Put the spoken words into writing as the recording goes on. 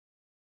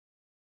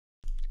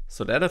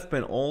So that have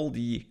been all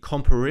the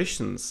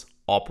comparisons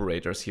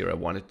operators here I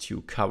wanted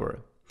to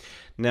cover.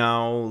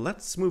 Now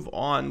let's move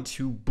on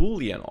to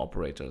Boolean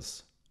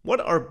operators.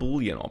 What are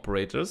Boolean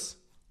operators?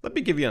 Let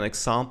me give you an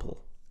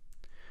example.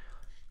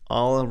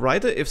 I'll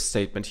write an if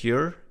statement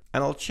here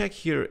and I'll check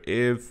here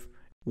if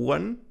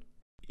 1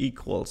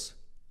 equals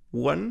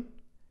 1.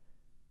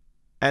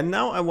 And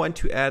now I want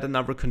to add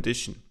another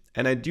condition.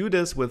 And I do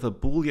this with a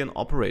Boolean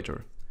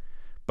operator.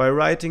 By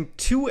writing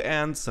two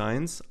and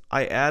signs,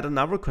 I add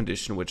another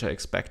condition which I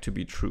expect to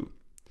be true.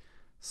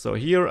 So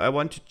here I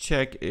want to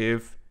check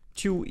if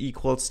 2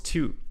 equals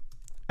 2.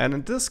 And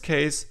in this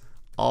case,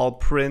 I'll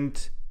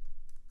print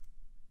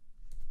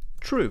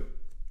true.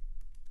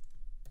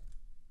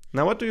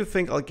 Now what do you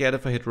think I'll get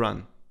if I hit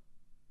run?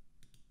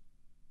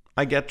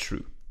 I get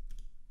true.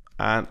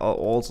 And I'll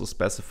also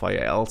specify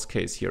an else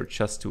case here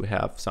just to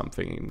have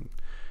something in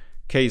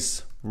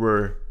case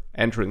we're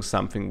entering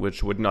something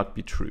which would not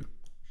be true.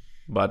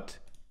 But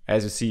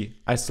as you see,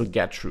 I still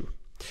get true.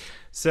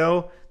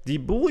 So the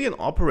Boolean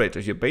operator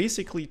here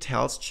basically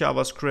tells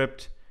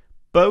JavaScript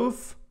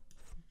both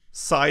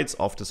sides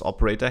of this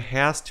operator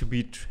have to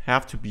be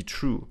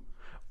true,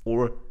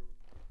 or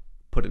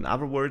put in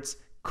other words,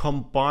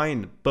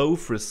 combine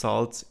both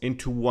results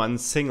into one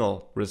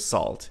single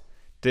result.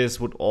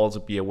 This would also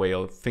be a way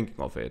of thinking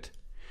of it.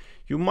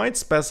 You might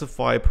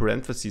specify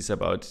parentheses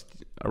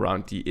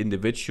around the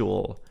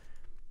individual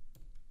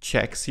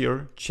checks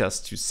here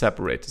just to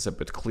separate this a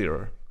bit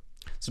clearer.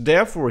 So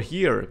therefore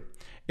here,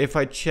 if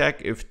I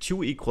check if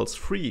 2 equals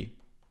 3,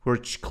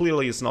 which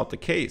clearly is not the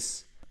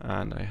case,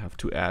 and I have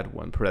to add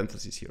one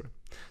parenthesis here.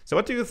 So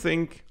what do you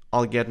think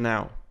I'll get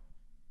now?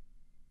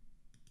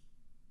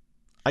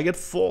 I get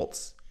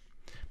false,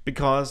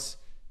 because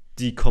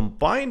the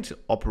combined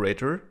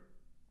operator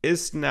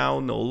is now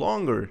no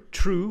longer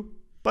true,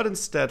 but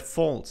instead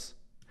false.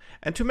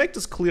 And to make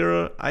this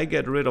clearer, I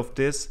get rid of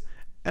this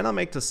and I'll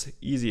make this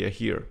easier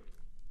here.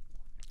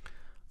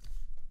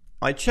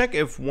 I check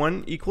if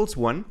 1 equals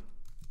 1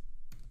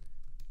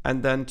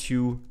 and then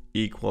 2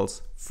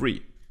 equals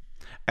 3.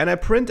 And I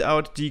print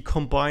out the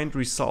combined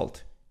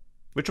result,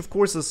 which of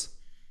course is,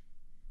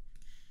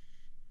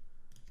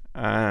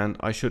 and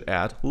I should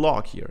add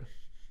log here.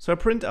 So I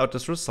print out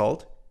this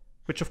result,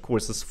 which of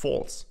course is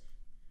false,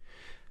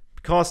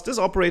 because this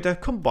operator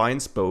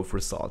combines both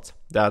results.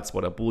 That's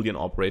what a Boolean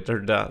operator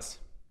does.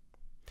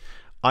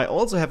 I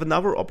also have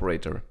another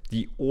operator,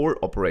 the OR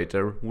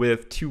operator,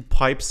 with two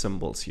pipe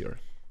symbols here.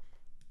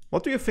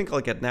 What do you think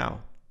I'll get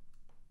now?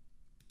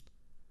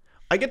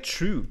 I get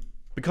true,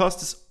 because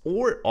this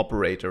OR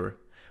operator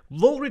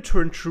will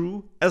return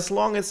true as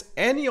long as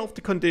any of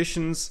the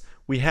conditions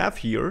we have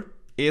here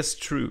is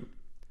true.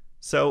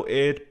 So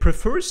it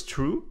prefers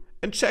true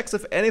and checks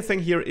if anything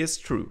here is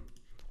true.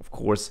 Of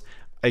course,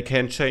 I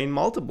can chain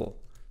multiple.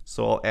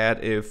 So I'll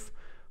add if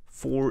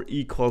 4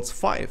 equals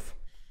 5.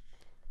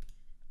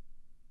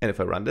 And if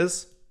I run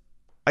this,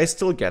 I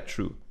still get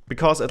true,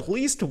 because at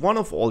least one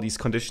of all these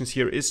conditions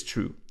here is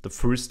true, the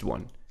first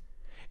one.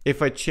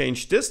 If I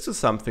change this to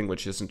something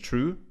which isn't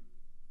true,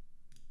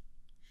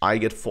 I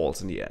get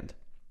false in the end.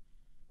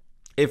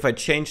 If I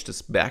change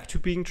this back to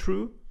being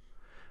true,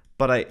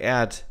 but I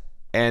add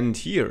and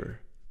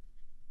here,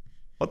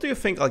 what do you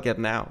think I'll get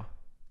now?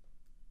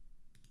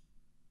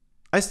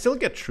 I still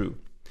get true,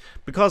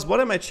 because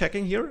what am I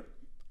checking here?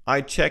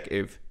 I check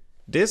if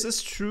this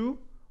is true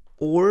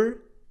or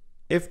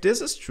if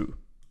this is true.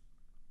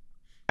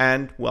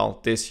 And well,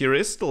 this here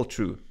is still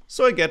true,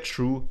 so I get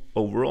true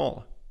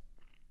overall.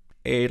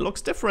 It looks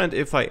different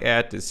if I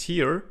add this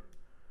here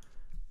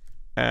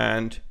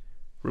and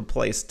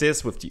replace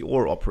this with the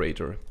OR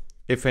operator.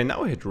 If I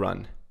now hit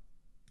run,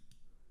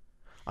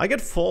 I get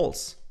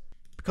false,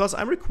 because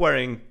I'm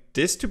requiring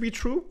this to be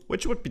true,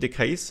 which would be the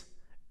case,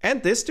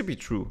 and this to be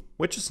true,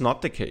 which is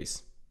not the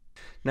case.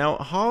 Now,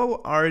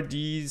 how are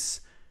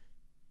these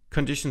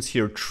conditions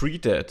here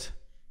treated?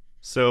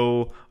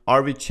 So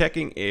are we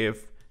checking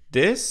if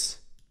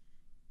this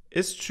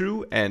is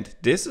true and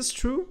this is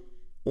true,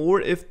 or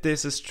if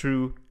this is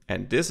true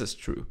and this is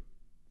true?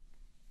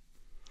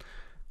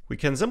 We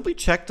can simply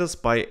check this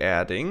by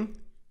adding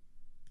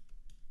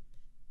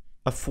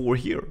a 4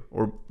 here,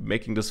 or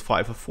making this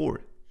 5 a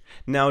 4.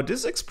 Now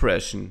this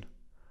expression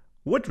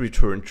would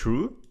return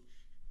true.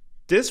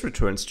 This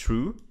returns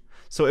true.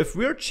 So if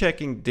we're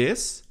checking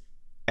this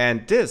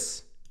and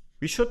this,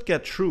 we should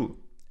get true.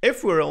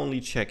 If we're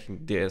only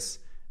checking this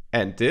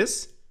and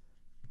this,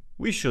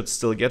 we should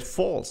still get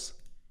false.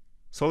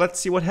 So let's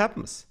see what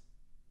happens.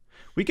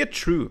 We get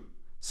true.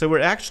 So we're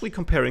actually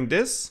comparing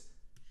this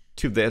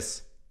to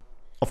this.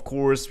 Of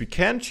course, we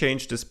can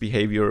change this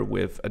behavior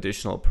with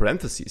additional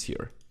parentheses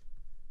here.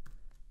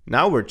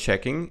 Now we're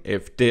checking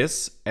if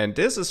this and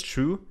this is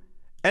true,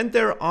 and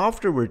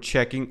thereafter we're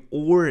checking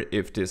or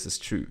if this is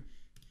true.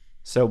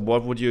 So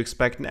what would you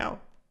expect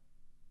now?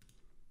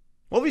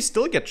 Well, we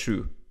still get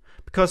true,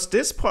 because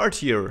this part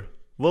here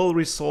will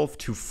resolve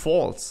to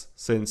false,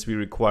 since we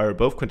require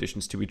both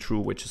conditions to be true,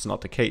 which is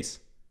not the case.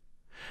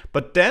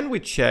 But then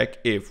we check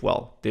if,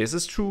 well, this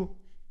is true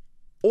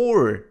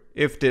or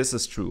if this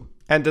is true.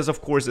 And this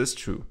of course is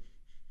true.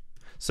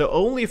 So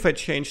only if I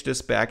change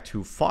this back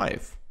to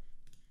 5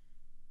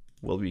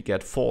 will we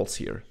get false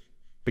here.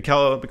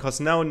 Because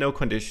now no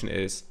condition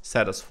is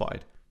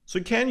satisfied. So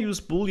you can use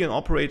Boolean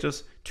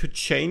operators to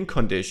chain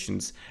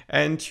conditions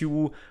and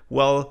to,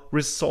 well,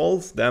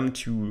 resolve them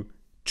to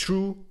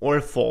true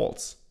or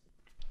false.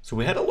 So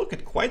we had a look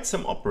at quite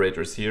some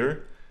operators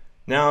here.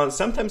 Now,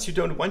 sometimes you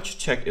don't want to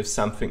check if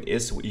something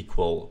is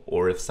equal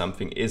or if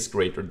something is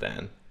greater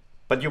than,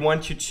 but you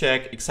want to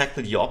check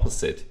exactly the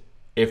opposite,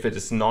 if it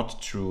is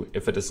not true,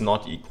 if it is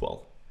not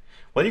equal.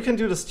 Well, you can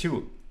do this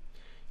too.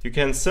 You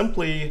can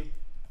simply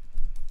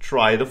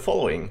try the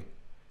following.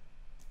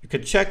 You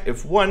can check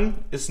if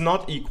 1 is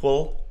not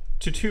equal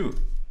to 2.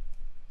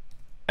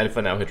 And if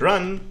I now hit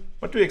run,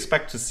 what do you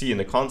expect to see in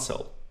the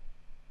console?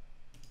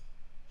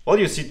 Well,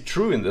 you see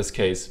true in this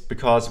case,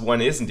 because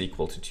 1 isn't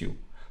equal to 2.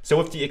 So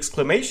with the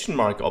exclamation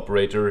mark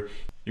operator,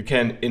 you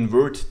can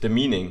invert the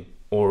meaning,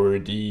 or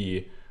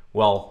the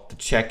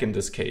check in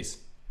this case.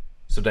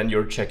 So then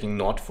you're checking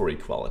not for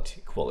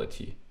equality.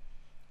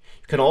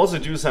 You can also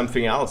do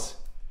something else.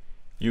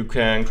 You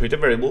can create a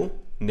variable,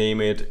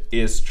 name it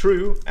is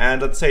true,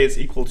 and let's say it's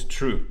equal to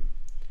true.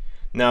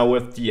 Now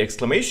with the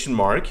exclamation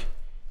mark,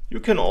 you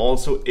can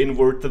also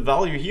invert the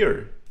value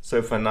here. So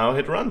if I now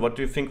hit run, what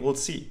do you think we'll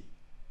see?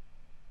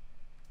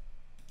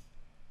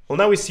 Well,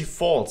 now we see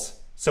false.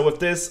 So with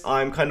this,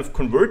 I'm kind of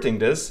converting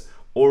this,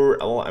 or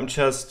well, I'm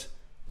just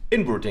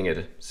inverting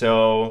it.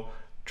 So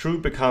true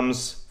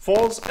becomes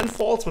false, and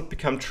false would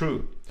become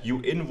true. You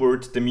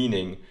invert the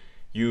meaning.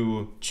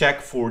 You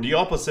check for the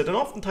opposite, and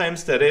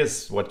oftentimes that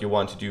is what you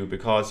want to do,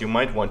 because you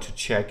might want to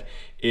check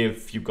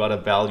if you got a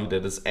value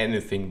that is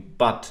anything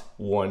but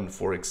 1,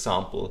 for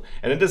example.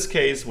 And in this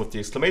case, with the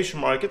exclamation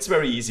mark, it's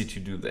very easy to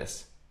do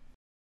this.